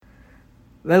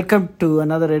Welcome to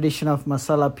another edition of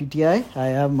Masala PTI. I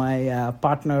have my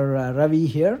partner Ravi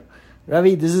here.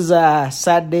 Ravi, this is a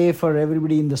sad day for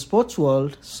everybody in the sports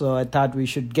world, so I thought we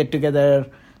should get together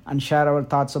and share our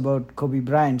thoughts about Kobe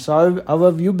Bryant. So, how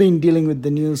have you been dealing with the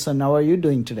news and how are you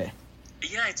doing today?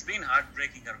 Yeah, it's been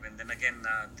heartbreaking, Arvind. And again,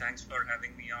 thanks for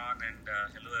having me on, and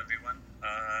hello everyone.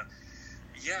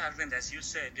 Yeah, Arvind, as you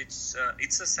said, it's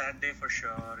a sad day for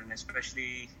sure, and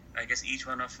especially I guess each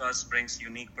one of us brings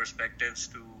unique perspectives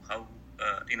to how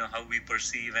we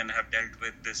perceive and have dealt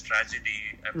with this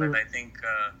tragedy. But I think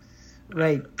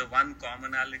Right. the one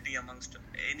commonality amongst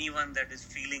anyone that is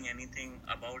feeling anything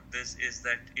about this is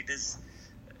that it is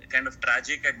kind of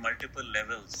tragic at multiple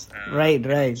levels.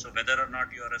 Right. So whether or not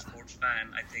you're a sports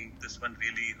fan, I think this one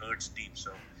really hurts deep.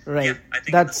 So Right. yeah, I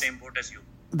think in the same boat as you.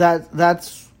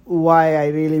 That's why I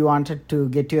really wanted to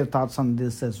get your thoughts on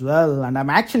this as well. And I'm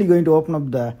actually going to open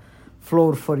up the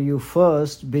floor for you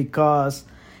first because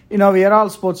we are all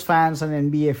sports fans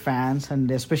and NBA fans, and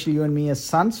especially you and me as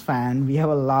Suns fan, we have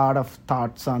a lot of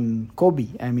thoughts on Kobe.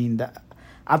 I mean, the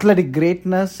athletic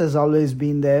greatness has always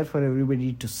been there for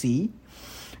everybody to see,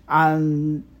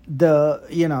 and the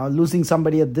losing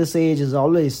somebody at this age is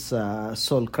always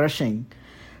soul crushing.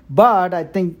 But I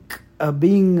think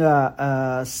being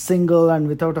single and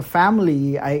without a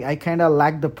family, I kind of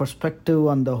lack the perspective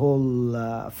on the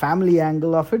whole family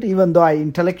angle of it, even though I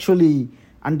intellectually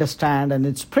understand. And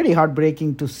it's pretty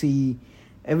heartbreaking to see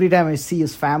every time I see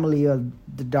his family or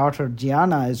the daughter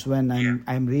Gianna is when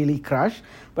I'm really crushed.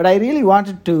 But I really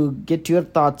wanted to get your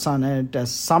thoughts on it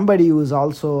as somebody who is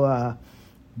also a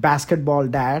basketball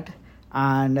dad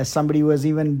and as somebody who has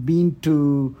even been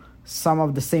to some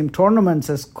of the same tournaments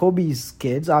as Kobe's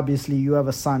kids. Obviously, you have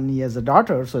a son, he has a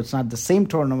daughter, so it's not the same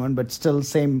tournament, but still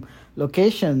same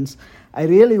locations. I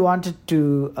really wanted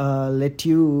to let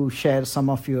you share some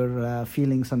of your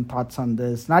feelings and thoughts on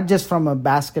this, not just from a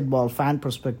basketball fan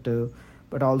perspective,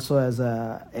 but also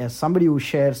as somebody who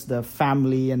shares the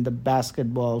family and the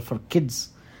basketball for kids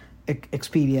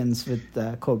experience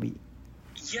with Kobe.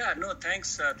 Yeah, no,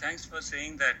 thanks for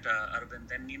saying that,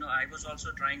 Arvind. And I was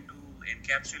also trying to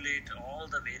encapsulate all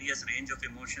the various range of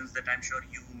emotions that I'm sure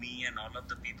you, me, and all of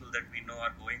the people that we know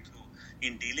are going through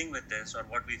in dealing with this, or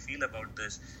what we feel about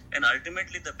this. And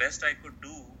ultimately, the best I could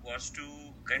do was to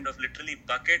kind of literally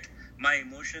bucket my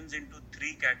emotions into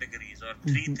three categories or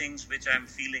three things which I'm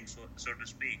feeling, so to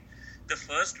speak. The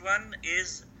first one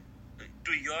is,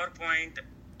 to your point,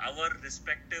 our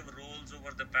respective roles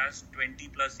over the past 20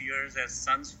 plus years as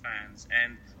Suns fans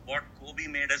and what Kobe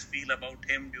made us feel about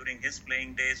him during his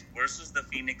playing days versus the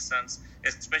Phoenix Suns,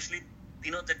 especially,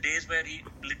 the days where he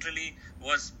literally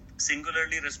was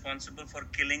singularly responsible for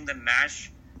killing the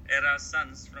Nash era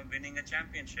Suns from winning a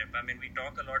championship. I mean, we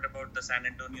talk a lot about the San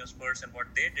Antonio Spurs and what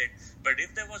they did, but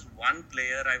if there was one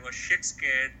player I was shit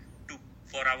scared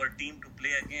for our team to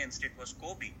play against, it was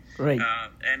Kobe. Right.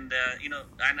 And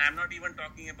I'm not even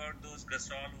talking about those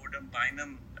Gasol, Odom,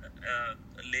 Bynum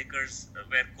Lakers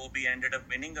where Kobe ended up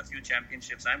winning a few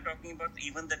championships. I'm talking about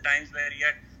even the times where he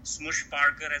had Smush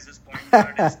Parker as his point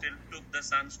guard and still took the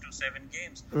Suns to 7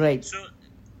 games. Right. So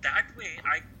that way,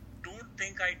 I don't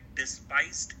think I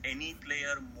despised any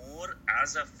player more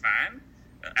as a fan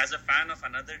of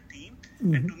another team.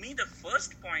 And to me, the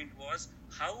first point was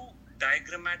how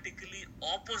diagrammatically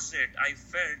opposite I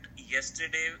felt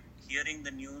yesterday hearing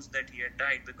the news that he had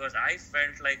died, because I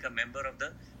felt like a member of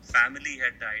the family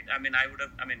had died.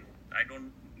 I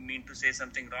don't mean to say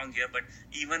something wrong here, but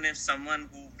even if someone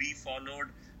who we followed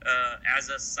as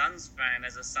a Suns fan,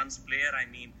 as a Suns player,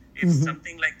 if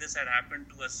something like this had happened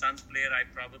to a Suns player, I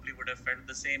probably would have felt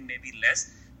the same, maybe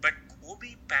less. But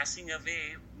Kobe passing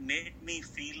away made me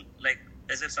feel like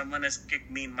as if someone has kicked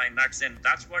me in my nuts. And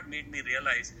that's what made me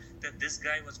realize that this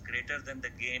guy was greater than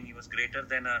the game. He was greater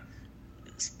than a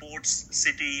sports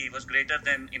city. He was greater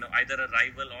than, either a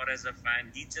rival or as a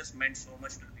fan. He just meant so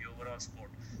much to the overall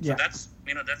sport. Yeah. So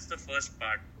that's the first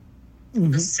part.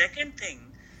 The second thing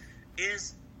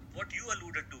is what you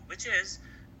alluded to, which is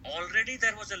already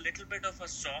there was a little bit of a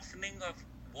softening of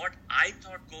what I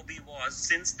thought Kobe was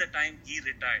since the time he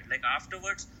retired. Like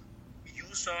afterwards,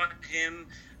 you saw him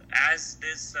as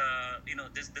this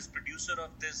this producer of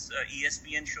this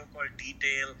ESPN show called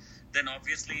Detail. Then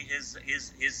obviously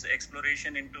his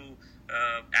exploration into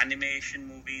animation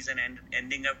movies and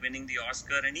ending up winning the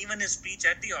Oscar, and even his speech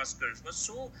at the Oscars was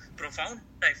so profound,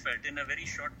 I felt, in a very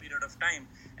short period of time.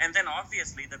 And then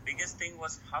obviously the biggest thing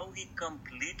was how he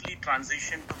completely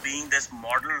transitioned to being this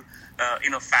model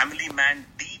family man,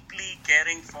 deeply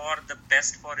caring for the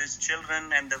best for his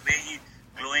children, and the way he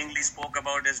glowingly spoke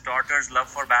about his daughter's love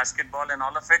for basketball and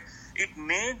all of it. it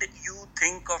made you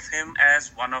think of him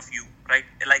as one of you, right?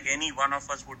 Like any one of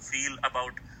us would feel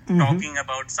about talking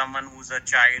about someone who's a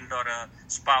child or a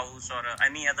spouse or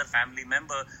any other family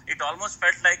member. It almost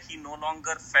felt like he no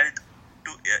longer felt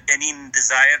to any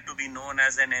desire to be known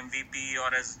as an MVP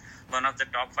or as one of the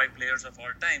top 5 players of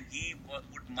all time. He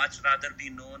would much rather be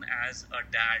known as a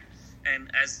dad.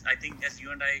 And as I think, as you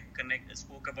and I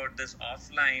spoke about this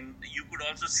offline, you could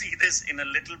also see this in a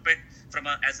little bit from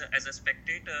as a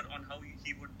spectator on how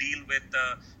he would deal with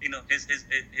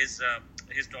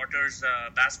his daughter's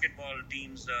basketball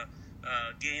team's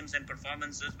games and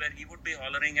performances, where he would be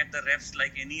hollering at the refs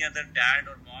like any other dad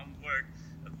or mom would.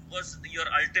 Was your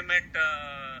ultimate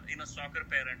soccer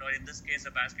parent, or in this case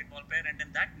a basketball parent,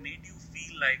 and that made you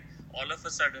feel like all of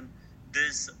a sudden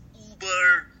this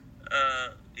uber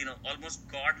almost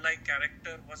godlike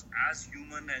character was as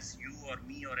human as you or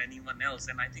me or anyone else.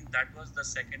 And I think that was the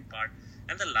second part.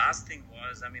 And the last thing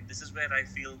was, I mean, this is where I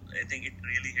think it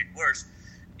really hit worse,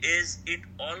 is it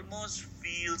almost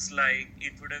feels like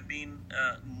it would have been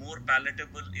more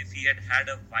palatable if he had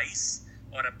a vice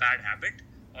or a bad habit,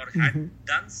 or had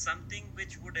done something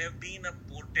which would have been a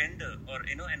portender or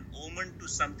an omen to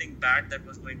something bad that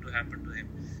was going to happen to him.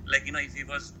 Like if he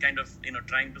was kind of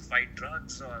trying to fight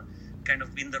drugs, or kind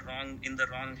of in the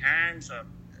wrong hands, or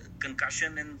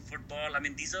concussion in football. I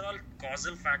mean, these are all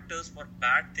causal factors for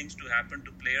bad things to happen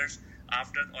to players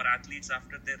or athletes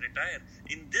after they retire.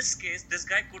 In this case, this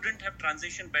guy couldn't have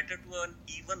transitioned better to an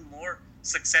even more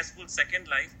successful second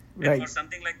life. Right. And for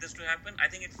something like this to happen, I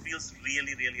think it feels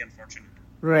really, really unfortunate.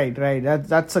 Right.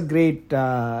 That's a great,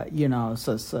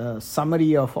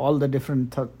 summary of all the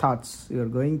different thoughts you're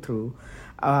going through.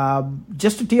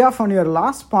 Just to tee off on your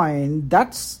last point,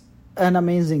 that's an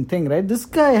amazing thing, right? This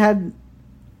guy had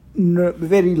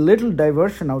very little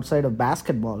diversion outside of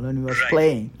basketball when he was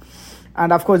playing.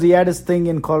 And of course, he had his thing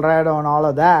in Colorado and all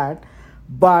of that.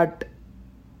 But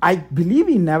I believe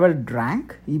he never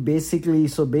drank. He basically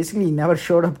he never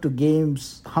showed up to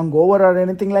games hungover or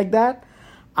anything like that.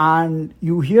 And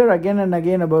you hear again and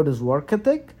again about his work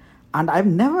ethic. And I've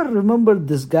never remembered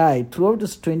this guy throughout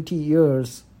his 20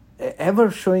 years ever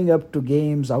showing up to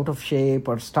games out of shape,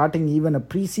 or starting even a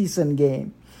preseason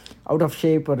game out of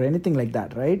shape or anything like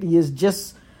that, right? He is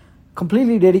just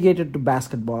completely dedicated to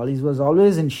basketball. He was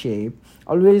always in shape,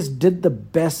 always did the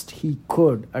best he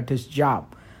could at his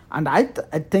job. And I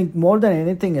think more than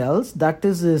anything else, that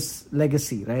is his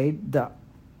legacy, right? The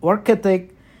work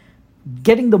ethic,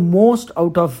 getting the most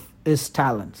out of his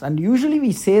talents. And usually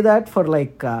we say that for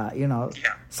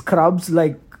scrubs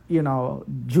like,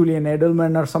 Julian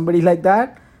Edelman or somebody like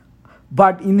that.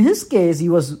 But in his case, he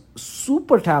was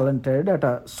super talented at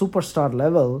a superstar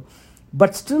level,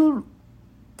 but still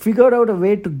figured out a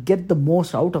way to get the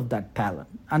most out of that talent.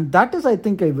 And that is, I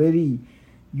think, a very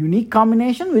unique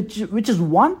combination, which is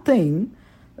one thing,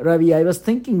 Ravi, I was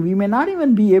thinking we may not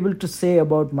even be able to say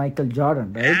about Michael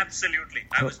Jordan, right? Absolutely.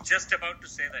 I was just about to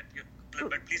say that,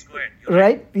 but please go ahead. You're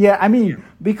right? Yeah, I mean,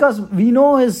 because we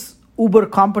know his uber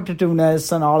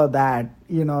competitiveness and all of that,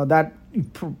 that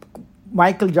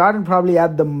Michael Jordan probably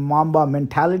had the Mamba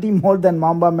mentality more than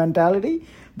Mamba mentality,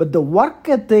 but the work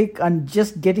ethic and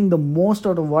just getting the most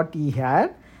out of what he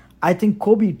had, I think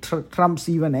Kobe trumps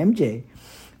even MJ.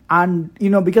 And,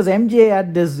 because MJ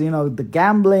had this, the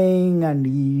gambling, and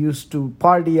he used to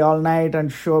party all night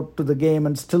and show up to the game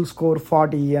and still score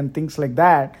 40 and things like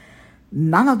that.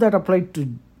 None of that applied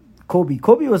to Kobe.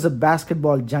 Kobe was a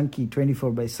basketball junkie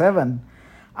 24/7.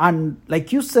 And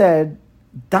like you said,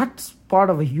 that's part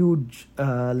of a huge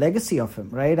legacy of him,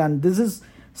 right? And this is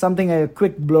something, a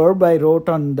quick blurb I wrote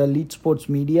on the Elite Sports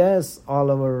Media, as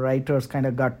all our writers kind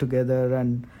of got together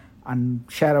and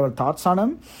share our thoughts on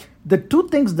him. The two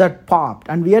things that popped,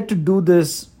 and we had to do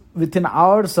this within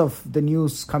hours of the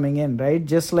news coming in, right?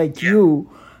 Just like you,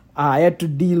 I had to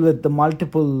deal with the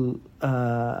multiple,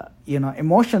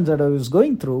 emotions that I was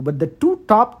going through. But the two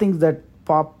top things that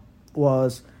popped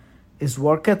was his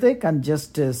work ethic and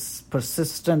just his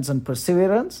persistence and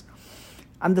perseverance.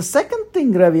 And the second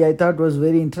thing, Ravi, I thought was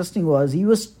very interesting was he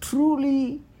was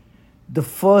truly the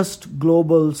first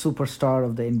global superstar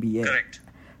of the NBA. Correct.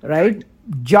 Right? Correct.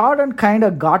 Jordan kind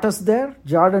of got us there.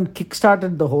 Jordan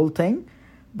kickstarted the whole thing.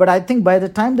 But I think by the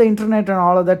time the internet and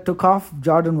all of that took off,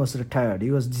 Jordan was retired. He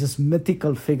was this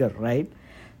mythical figure, right?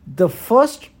 The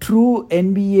first true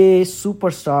NBA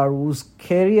superstar whose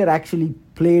career actually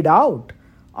played out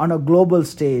on a global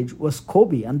stage was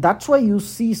Kobe. And that's why you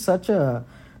see such a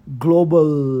global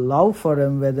love for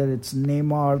him, whether it's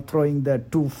Neymar throwing the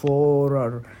 2-4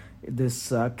 or this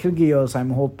Kyrgios,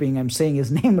 I'm saying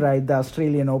his name right, the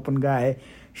Australian Open guy,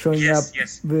 showing up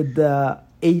with the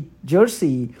 8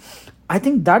 jersey. I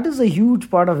think that is a huge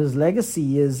part of his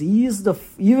legacy. Is he is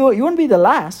he won't be the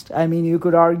last. I mean, you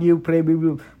could argue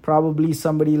probably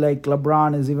somebody like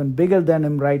LeBron is even bigger than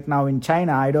him right now in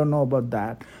China. I don't know about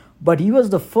that, but he was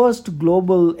the first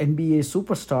global NBA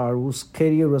superstar whose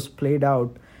career was played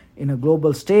out in a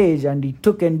global stage, and he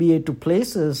took NBA to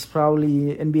places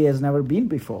probably NBA has never been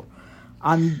before.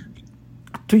 And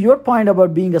to your point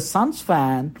about being a Suns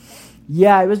fan,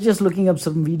 yeah, I was just looking up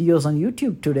some videos on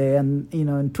YouTube today, and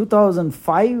in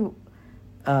 2005,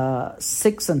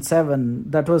 6, and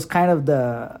 7, that was kind of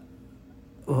the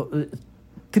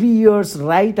 3 years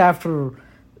right after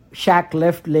Shaq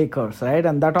left Lakers, right?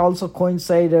 And that also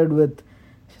coincided with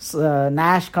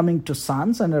Nash coming to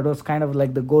Suns, and it was kind of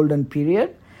like the golden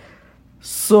period.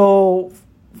 So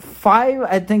 5,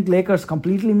 I think Lakers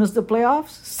completely missed the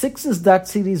playoffs. 6 is that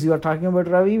series you are talking about,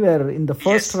 Ravi, where in the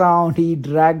first round he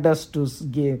dragged us to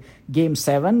game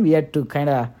 7. We had to kind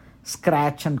of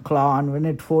scratch and claw and win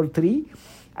it 4-3.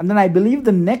 And then I believe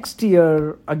the next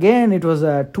year, again, it was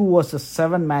a 2 versus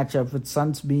 7 matchup with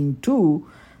Suns being 2.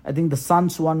 I think the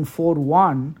Suns won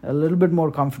 4-1, a little bit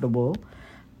more comfortable.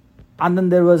 And then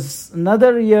there was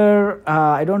another year,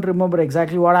 I don't remember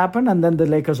exactly what happened, and then the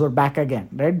Lakers were back again,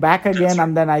 right? Back again,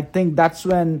 and then I think that's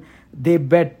when they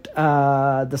bet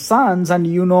the Suns, and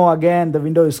again, the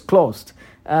window is closed.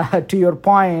 To your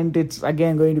point, it's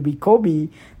again going to be Kobe,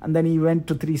 and then he went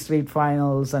to 3 straight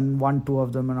finals and won 2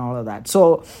 of them and all of that.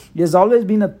 So there's always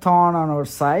been a thorn on our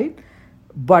side,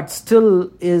 but still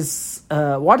is,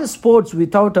 what is sports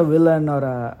without a villain or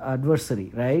a adversary,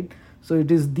 right? So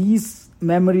it is these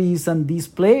memories and these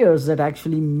players that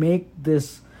actually make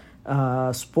this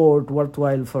sport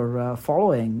worthwhile for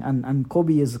following. And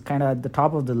Kobe is kind of at the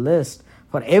top of the list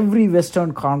for every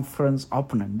Western Conference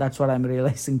opponent. That's what I'm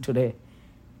realizing today.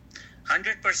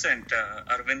 100%,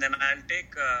 Arvind. And I'll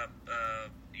take,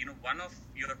 one of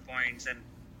your points, and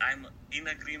I'm in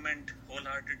agreement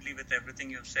wholeheartedly with everything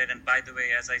you've said. And by the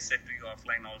way, as I said to you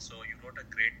offline also, you wrote a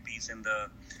great piece in the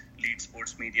Lead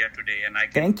Sports Media today, and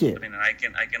Thank you. I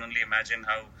can only imagine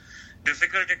how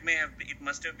difficult it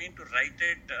must have been to write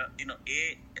it,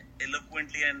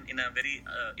 eloquently and in a very,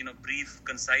 brief,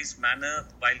 concise manner,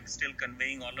 while still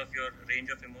conveying all of your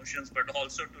range of emotions, but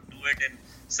also to do it in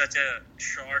such a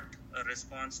short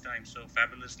response time. So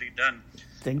fabulously done.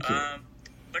 Thank you.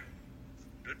 But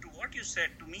to what you said,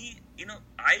 to me,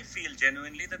 I feel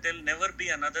genuinely that there'll never be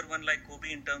another one like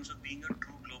Kobe in terms of being a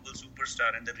true global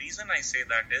superstar. And the reason I say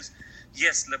that is,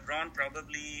 yes, LeBron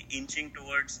probably inching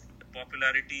towards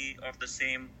popularity of the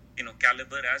same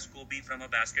caliber as Kobe from a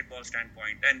basketball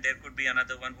standpoint, and there could be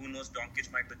another one. Who knows?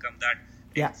 Doncic might become that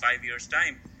in 5 years'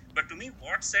 time. But to me,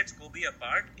 what sets Kobe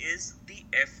apart is the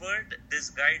effort this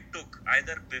guy took,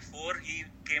 either before he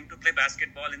came to play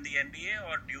basketball in the NBA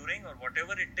or during, or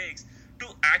whatever it takes, to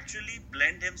actually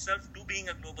blend himself to being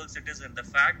a global citizen. The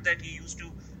fact that he used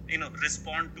to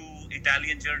respond to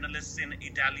Italian journalists in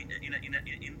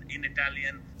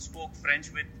Italian, spoke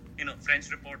French with French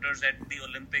reporters at the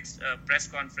Olympics press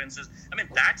conferences. I mean,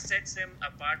 that sets him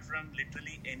apart from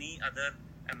literally any other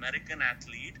American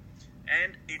athlete,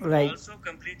 and it also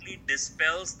completely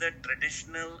dispels the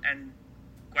traditional and,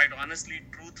 quite honestly,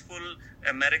 truthful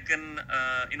American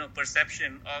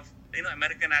perception of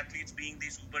American athletes being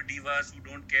these super divas who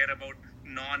don't care about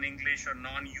non-English or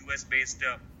non-US based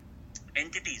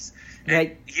entities.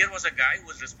 And here was a guy who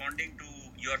was responding to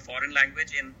your foreign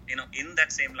language in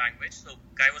that same language. So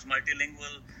guy was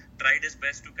multilingual, tried his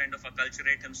best to kind of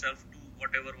acculturate himself to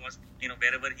whatever was,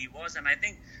 wherever he was. And I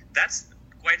think that's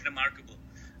quite remarkable.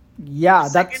 Yeah, the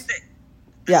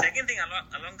second thing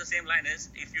along the same line is,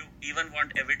 if you even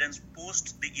want evidence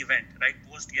post the event, right,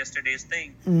 post yesterday's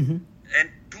thing, and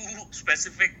 2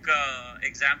 specific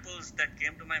examples that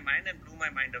came to my mind and blew my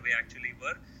mind away actually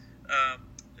were,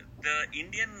 the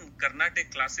Indian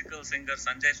Carnatic classical singer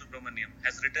Sanjay Subramaniam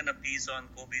has written a piece on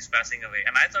Kobe's passing away,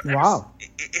 and I thought that was,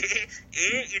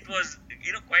 it was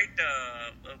quite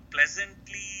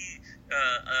pleasantly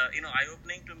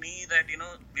eye-opening to me that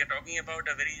we are talking about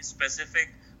a very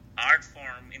specific art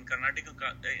form in Carnatic,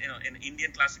 in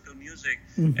Indian classical music,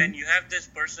 and you have this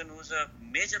person who's a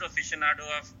major aficionado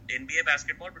of NBA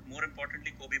basketball, but more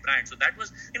importantly Kobe Bryant. So that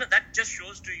was, that just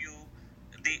shows to you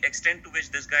the extent to which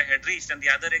this guy had reached. And the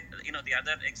other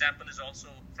example is also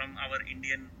from our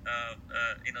Indian,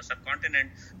 subcontinent,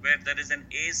 where there is an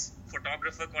ace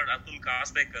photographer called Atul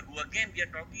Kasbekar, who, again, we are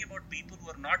talking about people who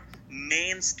are not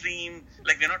mainstream,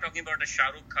 like we're not talking about a Shah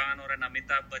Rukh Khan or an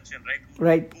Amitabh Bachchan,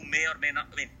 right? Who may or may not,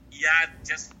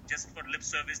 just for lip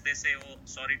service, they say, oh,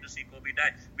 sorry to see Kobe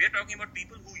die. We are talking about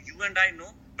people who you and I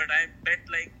know, but I bet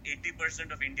like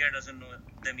 80% of India doesn't know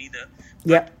them either.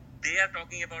 they are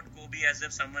talking about Kobe as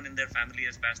if someone in their family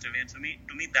has passed away. And to me,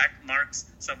 that marks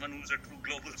someone who's a true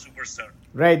global superstar.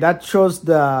 Right, that shows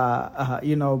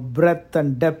the breadth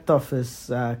and depth of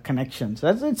his connections.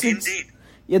 Indeed.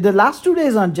 Yeah, the last 2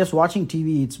 days on just watching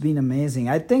TV, it's been amazing.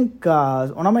 I think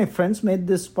one of my friends made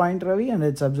this point, Ravi, and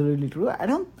it's absolutely true.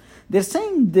 They're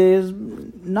saying there's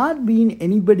not been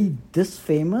anybody this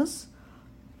famous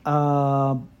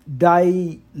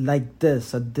die like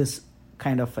this at this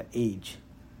kind of age,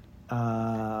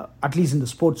 at least in the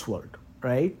sports world,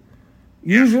 right?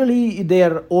 Yeah. Usually they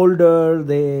are older,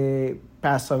 they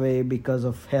pass away because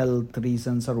of health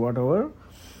reasons or whatever.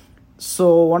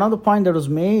 So one of the points that was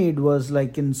made was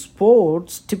like in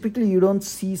sports, typically you don't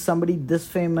see somebody this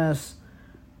famous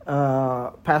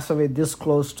pass away this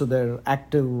close to their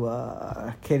active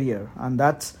career, and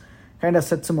that's kind of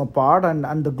sets him apart.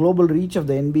 And the global reach of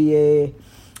the NBA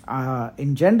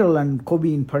in general and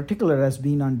Kobe in particular has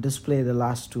been on display the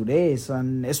last 2 days,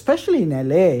 and especially in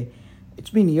LA. It's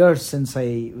been years since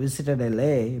I visited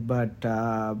LA, but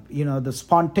the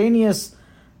spontaneous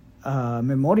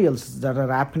memorials that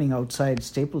are happening outside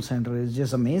Staples Center is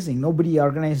just amazing. Nobody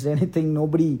organized anything,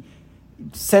 nobody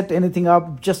set anything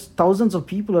up, just thousands of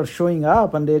people are showing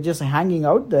up and they're just hanging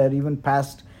out there even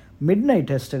past midnight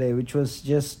yesterday, which was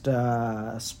just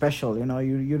special.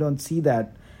 You don't see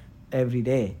that every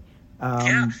day.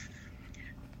 Yeah, and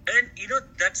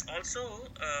that's also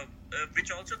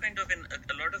which also kind of in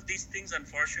a lot of these things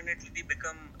unfortunately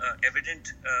become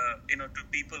evident to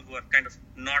people who are kind of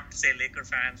not, say, Laker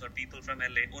fans or people from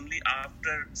LA only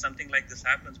after something like this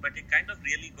happens. But it kind of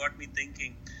really got me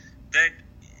thinking that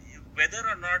whether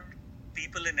or not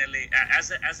people in LA,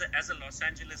 as a Los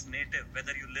Angeles native,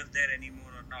 whether you live there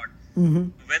anymore or not,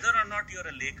 whether or not you're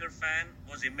a Laker fan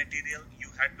was immaterial. You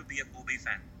had to be a Kobe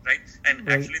fan, right? And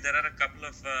actually there are a couple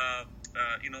of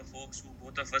folks who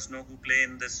both of us know who play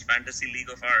in this fantasy league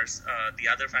of ours, the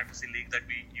other fantasy league that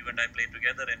you and I play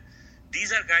together in.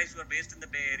 These are guys who are based in the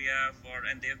Bay Area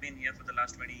and they've been here for the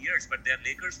last 20 years, but they're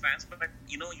Lakers fans. But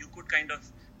you could kind of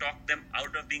talk them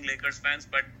out of being Lakers fans,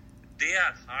 but they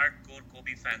are hardcore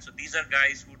Kobe fans. So these are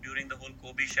guys who during the whole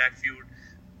Kobe Shaq feud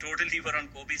totally were on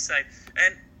Kobe's side.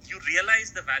 And you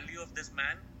realize the value of this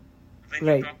man when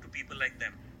you talk to people like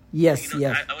them. Yes,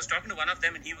 yes. I was talking to one of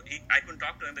them and I couldn't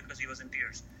talk to him because he was in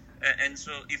tears. And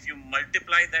so if you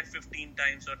multiply that 15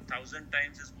 times or 1,000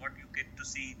 times is what you get to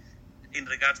see in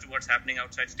regards to what's happening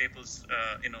outside Staples,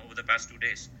 over the past 2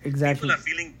 days. Exactly. People are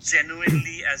feeling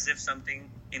genuinely as if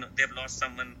something, they've lost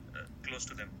someone close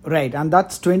to them. Right, and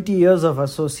that's 20 years of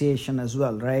association as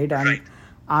well, right?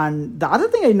 And the other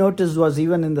thing I noticed was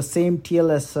even in the same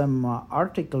TLSM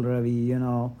article, Ravi,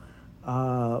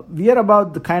 we are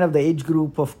about the kind of the age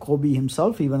group of Kobe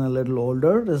himself, even a little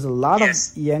older. There's a lot of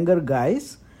younger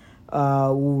guys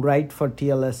who write for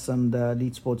TLSM, the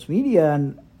Elite Sports Media,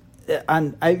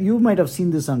 and you might have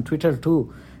seen this on Twitter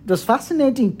too. It was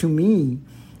fascinating to me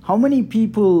how many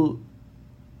people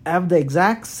have the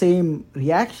exact same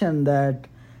reaction that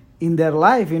in their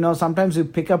life, sometimes you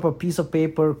pick up a piece of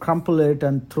paper, crumple it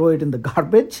and throw it in the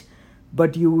garbage,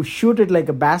 but you shoot it like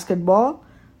a basketball.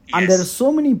 Yes. And there are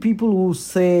so many people who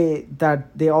say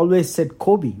that they always said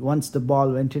Kobe once the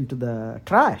ball went into the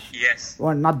trash. Yes.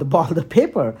 Well, not the ball, the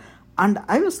paper. And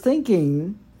I was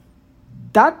thinking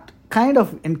that kind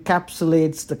of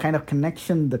encapsulates the kind of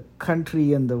connection the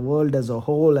country and the world as a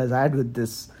whole has had with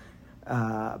this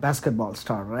basketball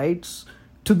star, right?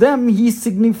 To them, he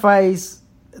signifies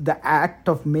the act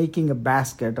of making a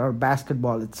basket or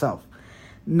basketball itself.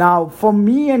 Now, for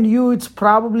me and you, it's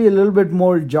probably a little bit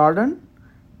more Jordan,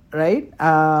 right?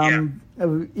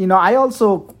 I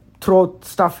also throw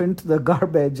stuff into the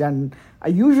garbage, and I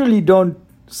usually don't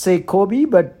say Kobe,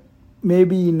 but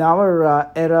maybe in our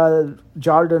era,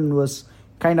 Jordan was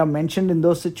kind of mentioned in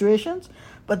those situations.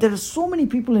 But there are so many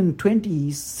people in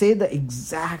 20s say the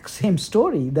exact same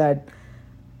story, that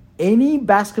any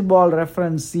basketball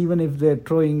reference, even if they're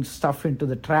throwing stuff into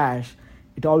the trash,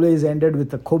 it always ended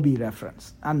with a Kobe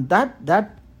reference. And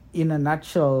that in a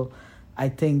nutshell, I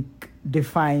think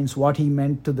defines what he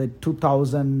meant to the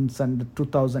 2000s and the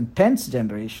 2010s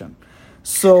generation.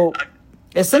 So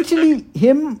essentially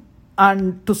him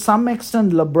and to some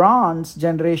extent LeBron's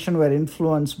generation were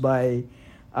influenced by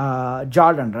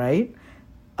Jordan, right?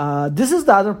 This is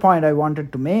the other point I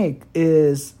wanted to make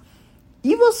is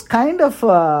he was kind of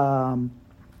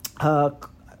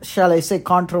shall I say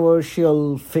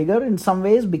controversial figure in some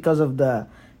ways because of the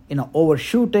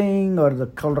overshooting or the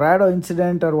Colorado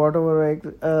incident or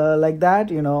whatever like that.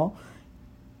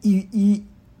 He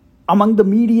among the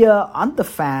media and the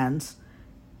fans,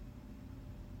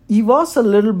 he was a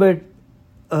little bit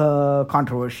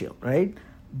controversial, right?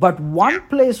 But one Yeah.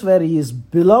 place where he is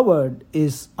beloved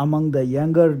is among the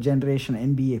younger generation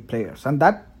NBA players. And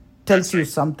that tells That's you right.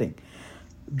 something.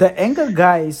 The younger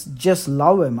guys just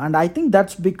love him. And I think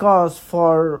that's because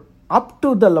for up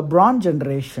to the LeBron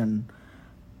generation,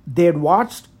 they'd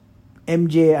watched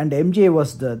MJ, and MJ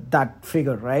was that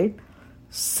figure, right?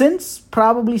 Since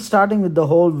probably starting with the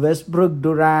whole Westbrook,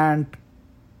 Durant,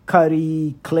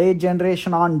 Curry, Clay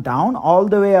generation on down, all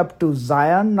the way up to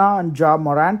Zion now and Ja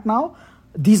Morant now,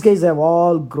 these guys have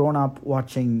all grown up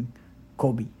watching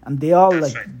Kobe, and they all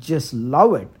That's like right. just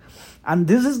love it. And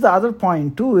this is the other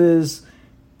point too, is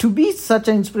to be such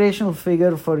an inspirational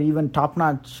figure for even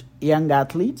top-notch young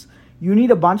athletes, you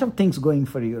need a bunch of things going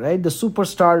for you, right? The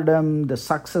superstardom, the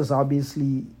success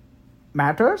obviously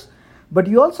matters, but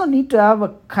you also need to have a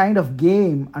kind of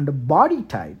game and a body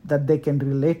type that they can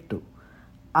relate to.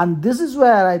 And this is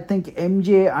where I think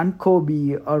MJ and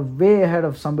Kobe are way ahead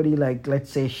of somebody like,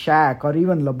 let's say, Shaq or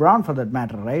even LeBron for that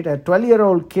matter, right? A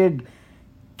 12-year-old kid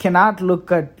cannot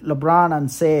look at LeBron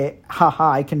and say,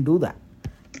 haha, I can do that,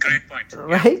 Great point.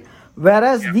 right?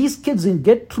 Whereas Yeah. these kids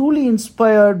get truly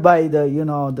inspired by the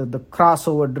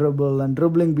crossover dribble and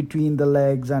dribbling between the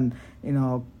legs, and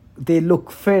they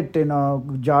look fit.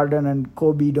 Jordan and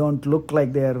Kobe don't look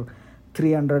like they're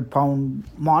 300-pound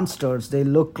monsters. They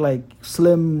look like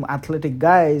slim, athletic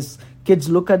guys. Kids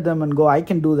look at them and go, I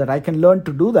can do that. I can learn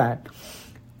to do that.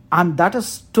 And that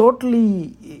has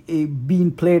totally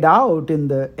been played out in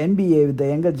the NBA with the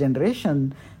younger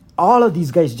generation. All of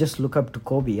these guys just look up to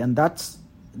Kobe. And that's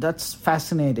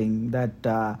fascinating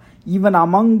that even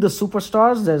among the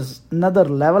superstars, there's another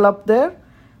level up there.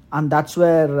 And that's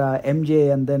where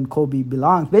MJ and then Kobe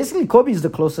belongs. Basically, Kobe is the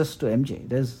closest to MJ.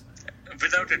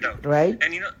 Without a doubt. Right.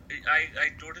 And I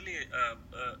totally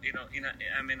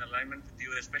I'm in alignment with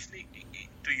you, especially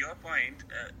to your point.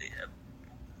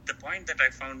 The point that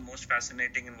I found most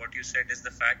fascinating in what you said is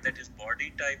the fact that his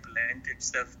body type lent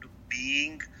itself to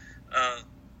being a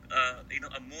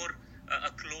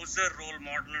closer role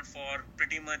model for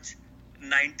pretty much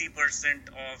 90%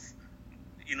 of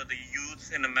the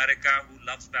youth in America who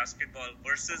loves basketball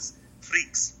versus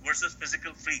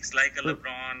physical freaks like a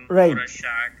LeBron Right. or a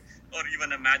Shaq or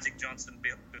even a Magic Johnson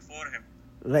before him.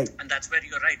 Right. And that's where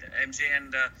you're right. MJ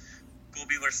and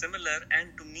Kobe were similar.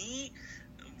 And to me,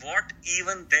 what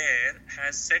even there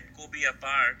has set Kobe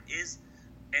apart is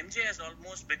MJ has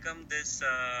almost become this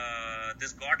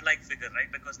godlike figure,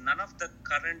 right? Because none of the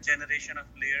current generation of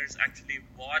players actually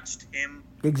watched him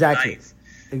Exactly. live.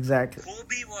 Exactly.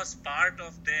 Kobe was part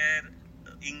of their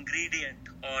ingredient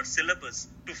or syllabus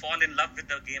to fall in love with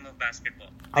the game of basketball.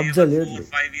 They Absolutely. were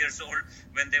 4 5 years old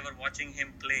when they were watching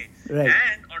him play. Right.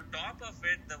 And on top of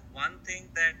it, the one thing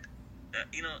that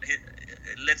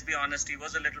let's be honest, he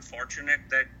was a little fortunate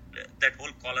that that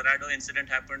whole Colorado incident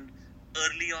happened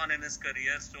early on in his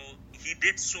career. So he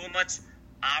did so much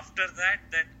after that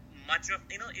much of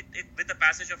it with the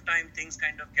passage of time, things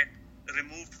kind of get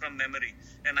removed from memory.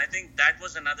 And I think that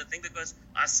was another thing, because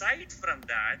aside from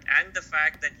that and the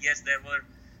fact that yes, there were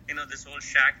this whole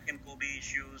Shaq and Kobe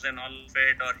issues and all of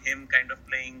it, or him kind of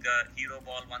playing hero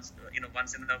ball once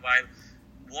in a while,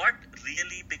 what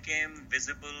really became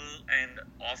visible and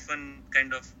often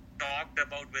kind of talked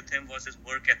about with him was his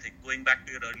work ethic, going back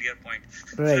to your earlier point.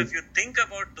 Right. So if you think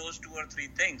about those 2 or 3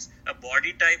 things, a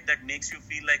body type that makes you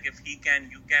feel like if he can,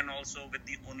 you can also, with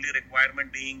the only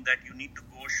requirement being that you need to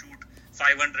go shoot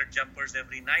 500 jumpers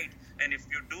every night. And if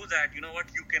you do that, you know what,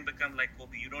 you can become like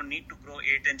Kobe. You don't need to grow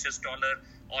 8 inches taller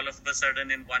all of a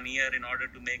sudden in 1 year in order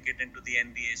to make it into the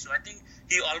NBA. So I think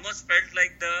he almost felt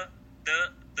like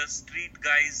the street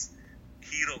guy's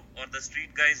hero or the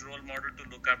street guy's role model to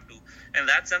look up to. And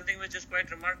that's something which is quite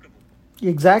remarkable.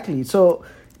 Exactly. So,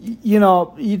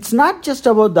 it's not just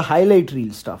about the highlight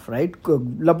reel stuff, right?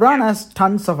 LeBron has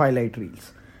tons of highlight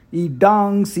reels. He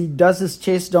dunks, he does his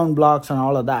chase down blocks and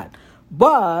all of that.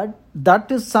 But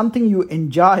that is something you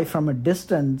enjoy from a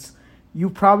distance. You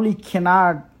probably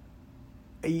cannot,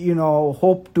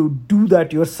 hope to do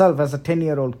that yourself as a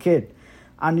 10-year-old kid.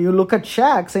 And you look at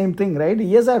Shaq, same thing, right?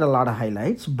 He has had a lot of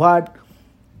highlights, but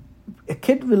a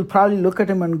kid will probably look at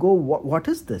him and go, what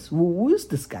is this? Who is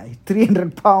this guy?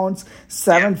 300 pounds,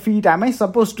 7 feet. Am I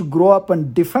supposed to grow up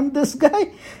and defend this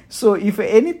guy? So if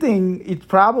anything, it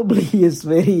probably is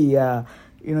very,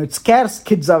 it scares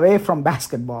kids away from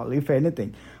basketball, if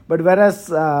anything. But whereas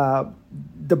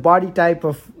the body type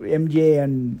of MJ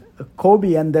and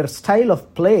Kobe and their style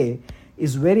of play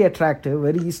is very attractive,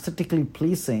 very aesthetically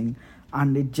pleasing,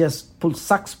 and it just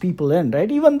sucks people in, right?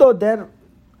 Even though their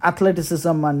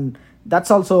athleticism, and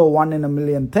that's also a 1 in a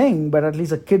million thing, but at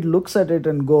least a kid looks at it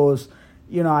and goes,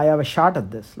 I have a shot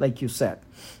at this, like you said.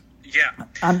 Yeah.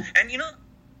 And And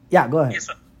yeah, go ahead. yes,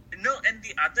 no, and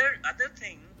the other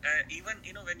thing, even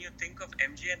when you think of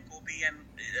MJ and Kobe, and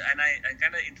I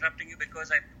kind of interrupting you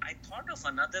because I thought of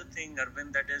another thing,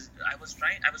 Arvind, that is I was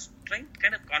trying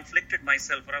kind of conflicted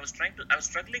myself, or I was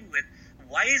struggling with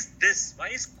why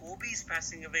is Kobe's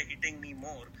passing away hitting me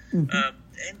more, and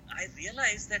I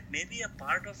realized that maybe a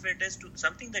part of it is to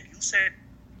something that you said,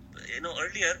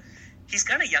 earlier. He's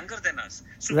kind of younger than us,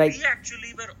 so Right. we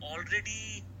actually were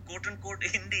already quote unquote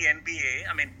in the NBA,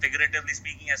 I mean figuratively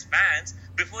speaking as fans,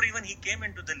 before even he came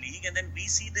into the league, and then we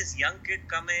see this young kid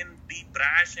come in, be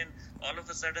brash, and all of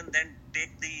a sudden then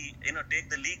take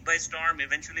the league by storm,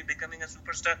 eventually becoming a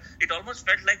superstar. It almost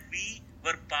felt like we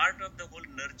were part of the whole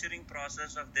nurturing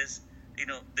process of this,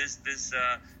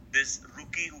 this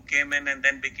rookie who came in and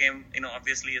then became,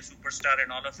 obviously a superstar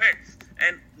and all of it.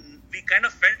 And we kind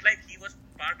of felt like he was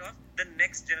part of the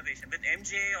next generation. With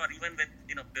MJ, or even with,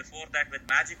 before that with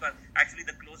Magic, or actually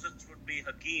the closest would be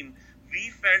Hakeem, we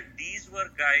felt these were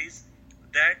guys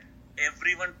that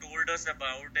everyone told us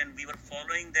about, and we were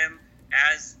following them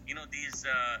as, these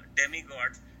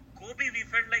demigods. Kobe, we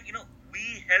felt like,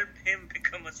 we helped him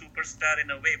become a superstar in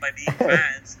a way by being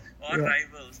fans or Yeah.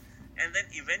 rivals. And then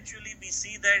eventually we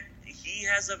see that he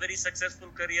has a very successful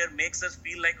career, makes us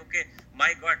feel like, okay,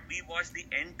 my God, we watched the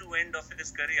end-to-end of his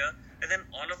career, and then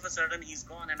all of a sudden he's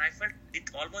gone. And I felt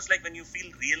it almost like when you feel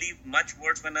really much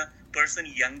worse when a person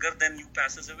younger than you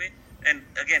passes away. And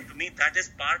again, to me, that is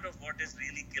part of what is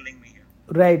really killing me here.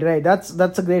 Right. That's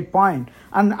a great point.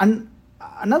 And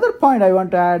another point I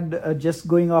want to add, just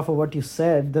going off of what you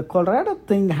said, the Colorado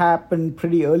thing happened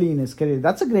pretty early in his career.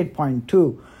 That's a great point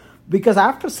too, because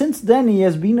since then he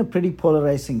has been a pretty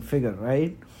polarizing figure,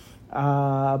 right?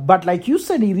 But like you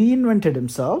said, he reinvented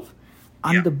himself,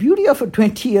 and Yeah. the beauty of a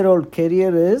 20-year-old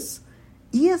career is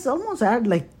he has almost had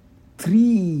like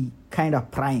 3 kind of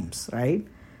primes, right?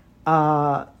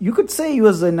 You could say he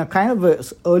was in a kind of a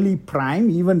early prime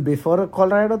even before a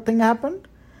Colorado thing happened.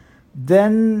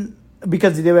 Then,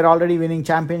 because they were already winning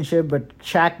championship, but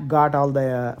Shaq got all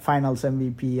the finals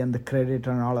MVP and the credit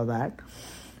and all of that.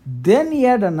 Then he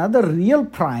had another real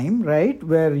prime, right,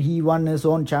 where he won his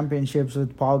own championships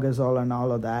with Pau Gasol and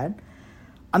all of that.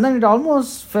 And then it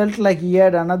almost felt like he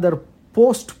had another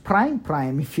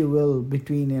post-prime, if you will,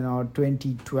 between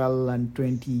 2012 and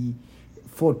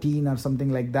 2014 or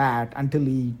something like that, until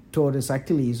he tore his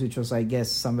Achilles, which was, I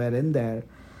guess, somewhere in there.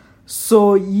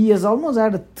 So he has almost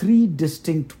had 3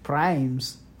 distinct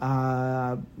primes,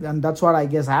 and that's what I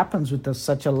guess happens with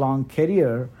such a long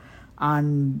career.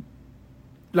 And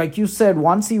like you said,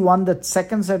 once he won that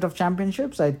second set of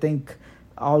championships, I think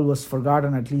all was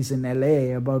forgotten, at least in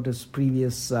LA, about his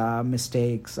previous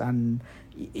mistakes. And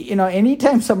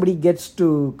anytime somebody gets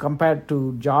to compare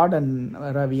to Jordan,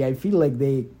 Ravi, I feel like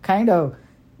they kind of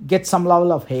get some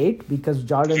level of hate, because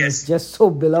Jordan Yes. is just so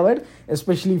beloved,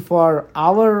 especially for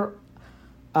our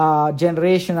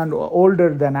generation and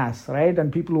older than us, right?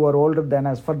 And people who are older than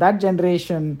us. For that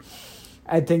generation,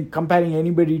 I think comparing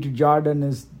anybody to Jordan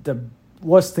is the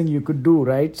worst thing you could do,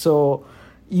 right? So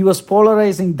he was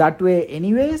polarizing that way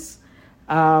anyways.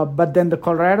 But then the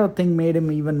Colorado thing made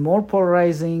him even more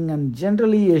polarizing, and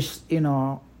generally,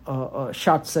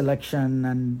 shot selection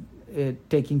and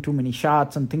taking too many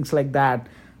shots and things like that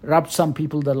rubbed some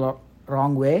people the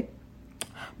wrong way.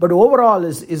 But overall,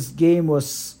 his game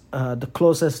was the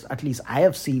closest, at least I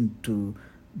have seen, to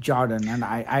Jordan. And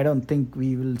I don't think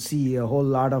we will see a whole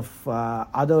lot of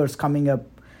others coming up,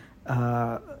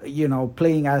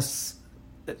 playing as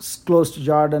close to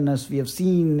Jordan as we have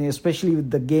seen, especially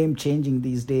with the game changing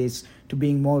these days to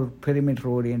being more perimeter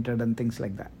oriented and things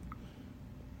like that.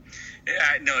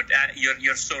 No,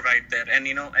 you're so right there, and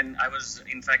and I was,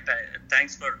 in fact,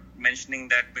 thanks for mentioning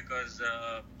that, because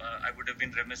I would have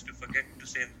been remiss to forget to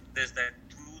say this, that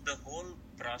through the whole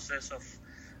process of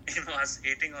us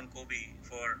hating on Kobe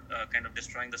for kind of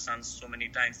destroying the Suns so many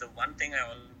times, the one thing I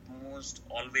almost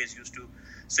always used to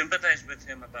sympathize with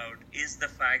him about is the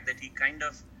fact that he kind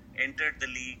of entered the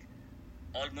league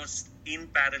almost in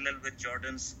parallel with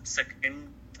Jordan's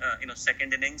second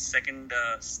innings, second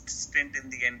stint in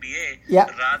the NBA, Yeah.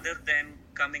 rather than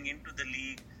coming into the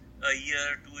league a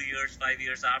year, 2 years, 5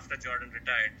 years after Jordan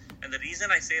retired. And the reason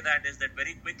I say that is that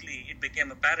very quickly it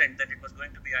became apparent that it was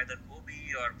going to be either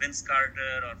Kobe or Vince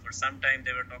Carter, or for some time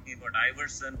they were talking about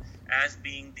Iverson as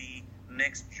being the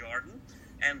next Jordan.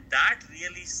 And that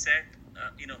really set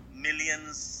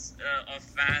millions of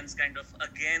fans kind of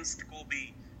against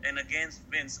Kobe and against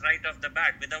Vince right off the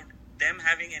bat, without them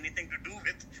having anything to do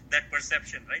with that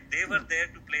perception, right? They were there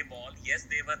to play ball. Yes,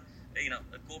 they were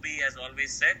Kobe has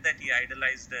always said that he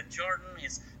idolized Jordan.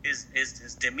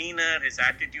 His demeanor, his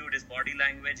attitude, his body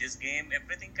language, his game,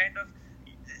 everything kind of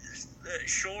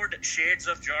showed shades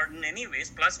of Jordan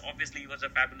anyways. Plus, obviously, he was a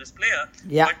fabulous player.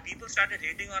 Yeah. But people started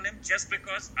hating on him just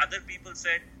because other people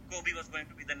said Kobe was going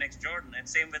to be the next Jordan. And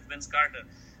same with Vince Carter.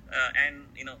 And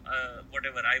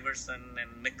whatever, Iverson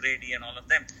and McGrady and all of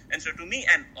them. And so to me,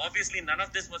 and obviously none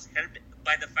of this was helped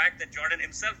by the fact that Jordan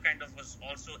himself kind of was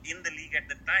also in the league at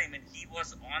the time, and he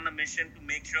was on a mission to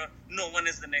make sure no one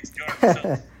is the next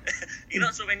Jordan.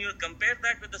 So, so when you compare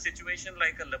that with the situation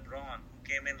like a LeBron, who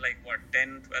came in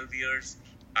 10, 12 years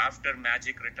after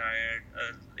Magic retired,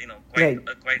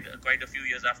 quite a few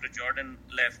years after Jordan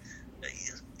left.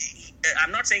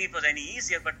 I'm not saying it was any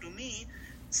easier, but to me,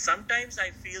 sometimes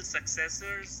I feel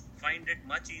successors find it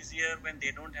much easier when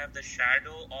they don't have the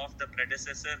shadow of the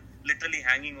predecessor literally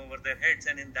hanging over their heads.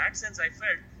 And in that sense, I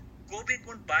felt Kobe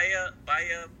couldn't buy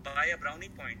a brownie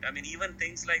point. I mean, even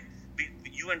things like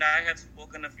you and I have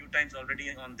spoken a few times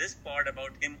already on this pod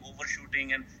about him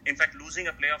overshooting and, in fact, losing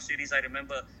a playoff series, I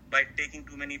remember, by taking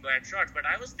too many bad shots. But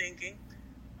I was thinking,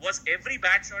 was every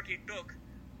bad shot he took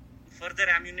further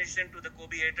ammunition to the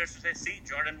Kobe haters to say, see,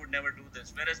 Jordan would never do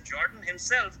this. Whereas Jordan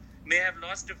himself may have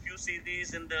lost a few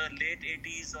series in the late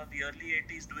 80s or the early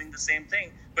 80s doing the same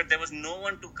thing, but there was no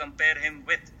one to compare him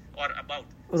with or about.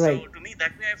 Right. So to me,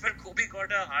 that way I felt Kobe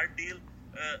got a hard deal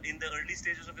in the early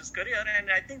stages of his career, and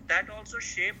I think that also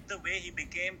shaped the way he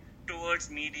became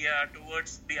towards media,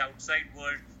 towards the outside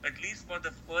world, at least for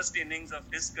the first innings of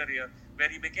his career, where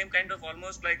he became kind of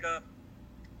almost like a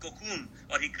cocoon,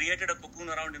 or he created a cocoon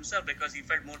around himself because he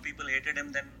felt more people hated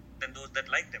him than those that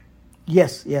liked him.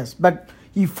 Yes, but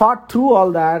he fought through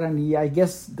all that, and I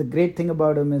guess the great thing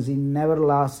about him is he never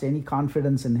lost any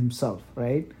confidence in himself,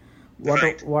 right?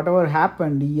 Whatever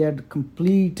happened, he had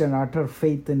complete and utter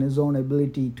faith in his own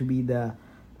ability to be the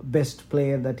best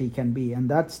player that he can be, and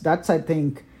that's I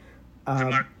think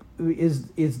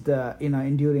is the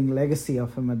enduring legacy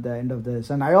of him at the end of this.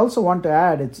 And I also want to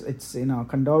add, it's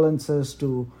condolences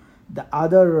to the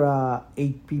other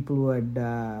 8 people who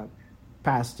had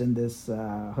passed in this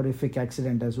horrific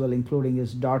accident as well, including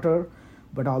his daughter,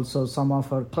 but also some of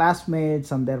her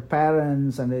classmates and their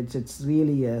parents, and it's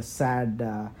really a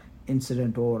sad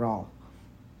incident overall.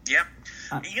 Yeah.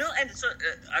 And so,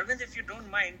 Arvind, if you don't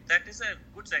mind, that is a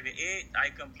good segue. I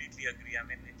completely agree. I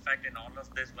mean, in fact, in all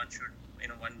of this, one should,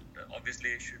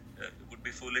 obviously would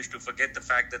be foolish to forget the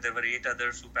fact that there were 8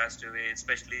 others who passed away,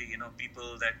 especially,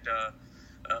 people that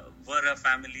were a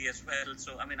family as well.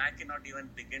 So, I mean, I cannot even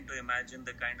begin to imagine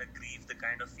the kind of grief, the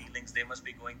kind of feelings they must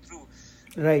be going through.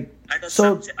 Right. At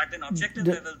an objective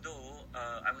level, though,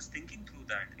 I was thinking through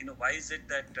that. Why is it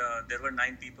that there were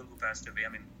 9 people who passed away? I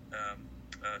mean,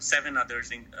 7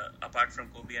 others apart from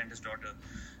Kobe and his daughter.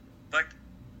 But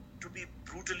to be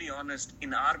brutally honest,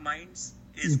 in our minds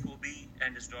is Kobe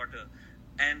and his daughter.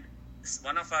 And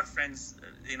one of our friends,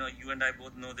 you and I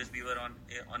both know this, we were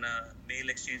on a mail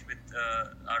exchange with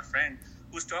our friend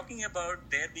who's talking about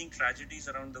there being tragedies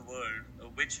around the world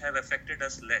which have affected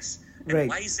us less. And right.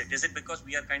 Why is it? Is it because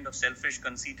we are kind of selfish,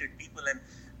 conceited people? And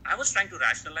I was trying to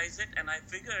rationalize it, and I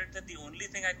figured that the only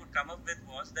thing I could come up with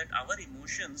was that our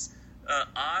emotions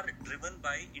are driven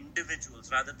by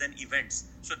individuals rather than events.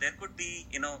 So there could be,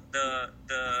 the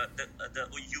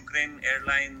Ukraine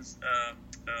Airlines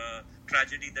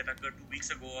tragedy that occurred 2 weeks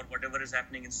ago, or whatever is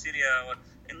happening in Syria, or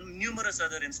in numerous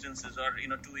other instances, or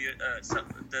 2 years.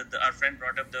 Our friend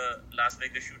brought up the Las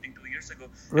Vegas shooting 2 years ago.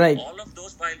 Right. And all of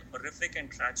those, while horrific and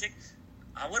tragic,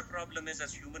 our problem is,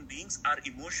 as human beings, our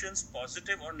emotions,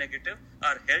 positive or negative,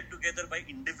 are held together by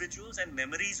individuals and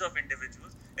memories of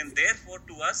individuals. And therefore,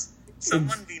 to us,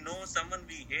 someone we know, someone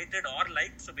we hated or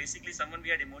liked, so basically someone we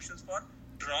had emotions for,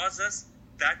 draws us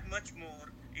that much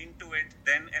more into it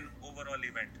than an overall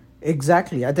event.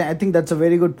 Exactly. I think that's a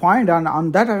very good point. And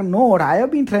on that note, I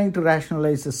have been trying to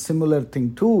rationalize a similar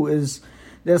thing too, is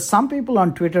there's some people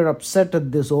on Twitter upset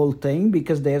at this whole thing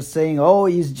because they're saying, oh,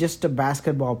 he's just a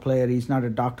basketball player. He's not a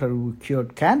doctor who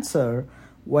cured cancer.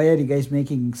 Why are you guys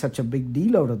making such a big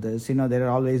deal out of this? There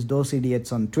are always those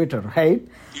idiots on Twitter, right?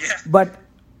 Yeah. But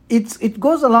it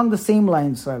goes along the same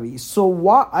lines, Ravi. So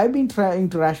what I've been trying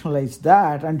to rationalize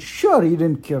that, and sure, he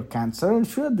didn't cure cancer, and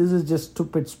sure, this is just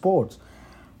stupid sports.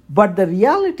 But the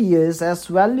reality is, as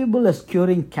valuable as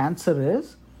curing cancer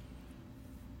is,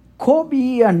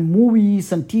 Kobe and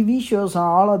movies and TV shows and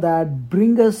all of that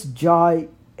bring us joy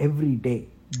every day,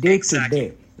 day Exactly. to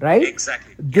day, right?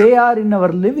 Exactly. They are in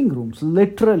our living rooms,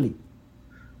 literally,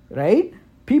 right?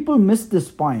 People miss this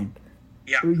point.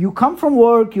 Yeah. You come from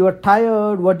work, you are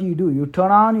tired, what do? You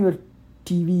turn on your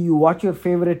TV, you watch your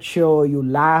favorite show, you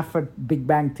laugh at Big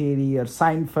Bang Theory or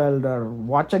Seinfeld or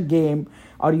watch a game,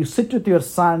 or you sit with your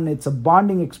son. It's a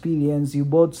bonding experience. You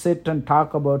both sit and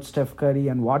talk about Steph Curry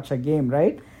and watch a game,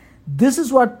 right? This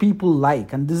is what people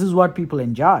like and this is what people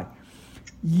enjoy.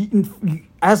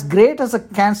 As great as a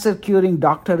cancer curing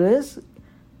doctor is,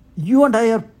 you and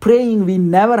I are praying we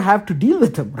never have to deal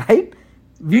with him, right?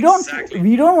 We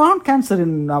don't want cancer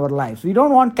in our lives. We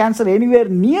don't want cancer anywhere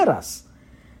near us.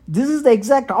 This is the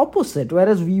exact opposite.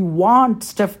 Whereas we want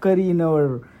Steph Curry in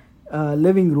our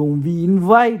living room, we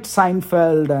invite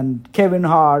Seinfeld and Kevin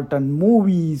Hart and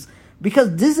movies,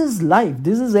 because this is life.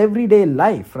 This is everyday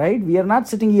life, right? We are not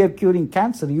sitting here curing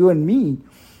cancer, you and me.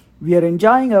 We are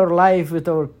enjoying our life with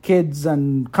our kids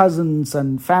and cousins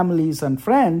and families and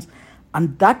friends.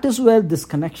 And that is where this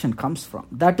connection comes from.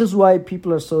 That is why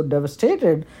people are so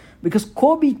devastated, because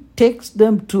Kobe takes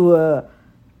them to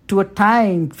a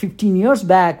time 15 years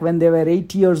back when they were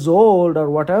 8 years old or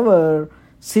whatever,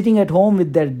 sitting at home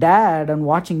with their dad and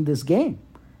watching this game.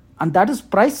 And that is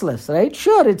priceless, right?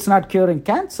 Sure, it's not curing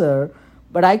cancer,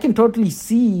 but I can totally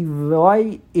see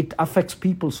why it affects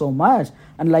people so much.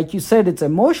 And like you said, it's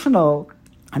emotional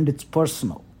and it's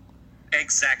personal.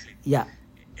 Exactly. Yeah.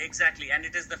 Exactly, and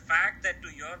it is the fact that, to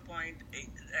your point,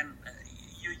 and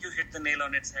you hit the nail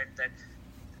on its head, that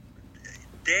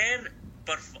their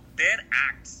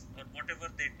acts or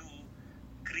whatever they do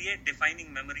create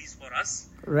defining memories for us.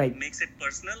 Right. Makes it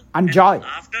personal. And joy.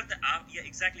 After the yeah,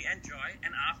 exactly, and joy.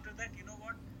 And after that, you know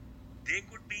what? They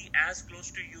could be as close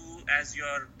to you as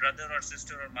your brother or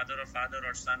sister or mother or father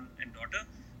or son and daughter,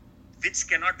 which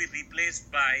cannot be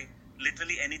replaced by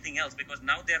literally anything else, because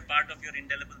now they are part of your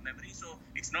indelible memory. So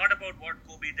it's not about what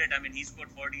Kobe did. I mean, he scored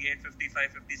 48,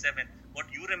 55, 57. What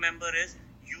you remember is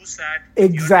you sat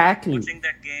exactly watching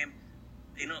that game,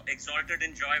 exalted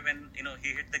in joy when, he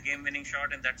hit the game-winning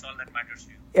shot, and that's all that matters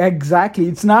to you. Exactly.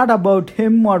 It's not about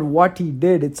him or what he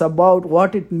did. It's about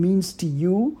what it means to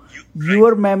you,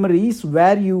 your memories,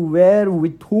 where you were,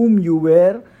 with whom you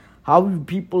were, how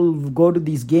people go to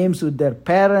these games with their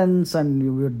parents, and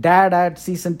your dad had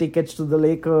season tickets to the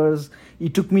Lakers. He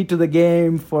took me to the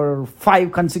game for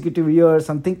 5 consecutive years.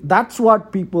 And that's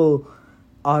what people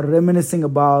are reminiscing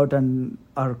about and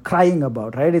are crying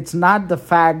about, right? It's not the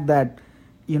fact that,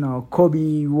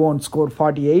 Kobe won't score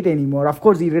 48 anymore. Of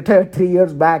course, he retired 3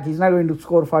 years back. He's not going to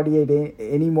score 48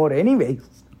 anymore anyways.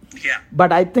 Yeah.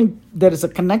 But I think there is a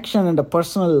connection and a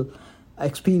personal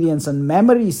experience and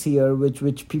memories here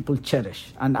which people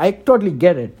cherish, and I totally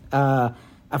get it.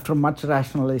 After much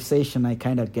rationalization, I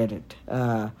kind of get it.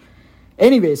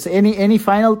 Anyways, any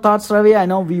final thoughts, Ravi? I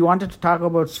know we wanted to talk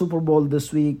about Super Bowl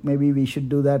this week. Maybe we should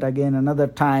do that again another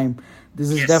time. This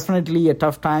is definitely a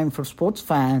tough time for sports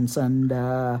fans, and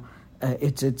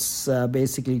it's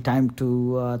basically time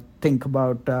to think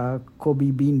about Kobe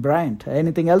Bean Bryant.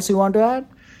 Anything else you want to add?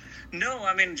 No,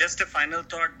 I mean, just a final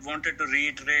thought. Wanted to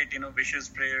reiterate, wishes,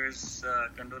 prayers,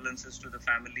 condolences to the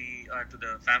family, to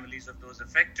the families of those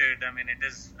affected. I mean,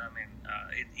 it's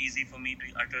easy for me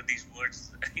to utter these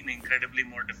words, incredibly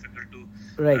more difficult to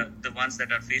the ones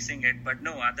that are facing it. But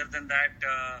no, other than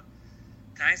that,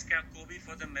 thanks, Kobe,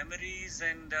 for the memories,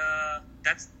 and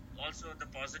that's also the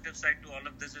positive side to all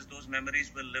of this, is those memories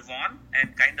will live on,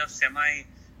 and kind of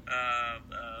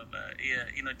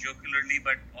jocularly,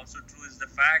 but also true is the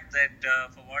fact that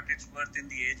for what it's worth, in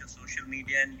the age of social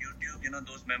media and YouTube,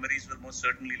 those memories will most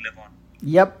certainly live on.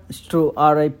 Yep, it's true.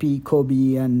 R.I.P.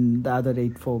 Kobe and the other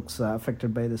 8 folks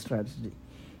affected by this tragedy.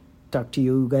 Talk to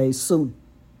you guys soon.